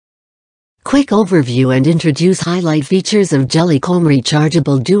Quick overview and introduce highlight features of Jellycomb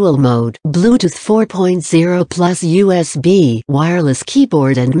Rechargeable Dual Mode Bluetooth 4.0 plus USB wireless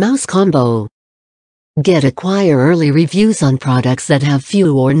keyboard and mouse combo. Acquire early reviews on products that have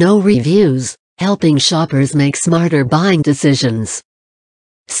few or no reviews, helping shoppers make smarter buying decisions.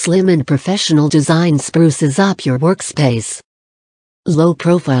 Slim and professional design spruces up your workspace.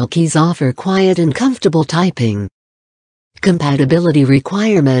 Low-profile keys offer quiet and comfortable typing. Compatibility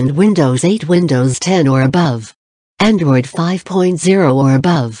requirement: Windows 8, Windows 10 or above, Android 5.0 or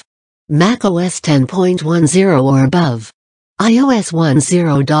above, macOS 10.10 or above, iOS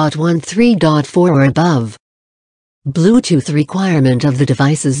 10.13.4 or above. Bluetooth requirement of the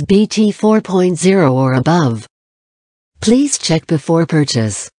devices: BT 4.0 or above. Please check before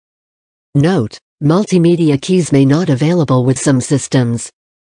purchase. Note: multimedia keys may not available with some systems.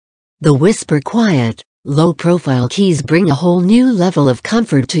 The whisper quiet, low-profile keys bring a whole new level of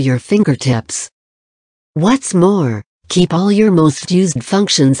comfort to your fingertips. What's more, keep all your most used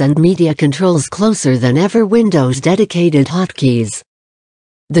functions and media controls closer than ever. Windows dedicated hotkeys.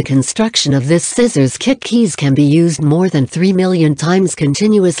 The construction of this scissors kit keys can be used more than 3 million times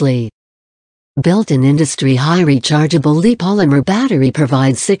continuously. Built-in industry-high rechargeable Li-polymer battery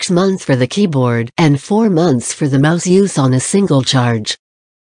provides 6 months for the keyboard and 4 months for the mouse use on a single charge,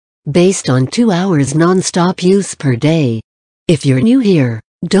 based on 2 hours non-stop use per day. If you're new here,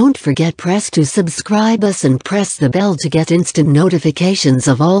 don't forget to subscribe us and press the bell to get instant notifications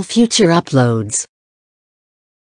of all future uploads.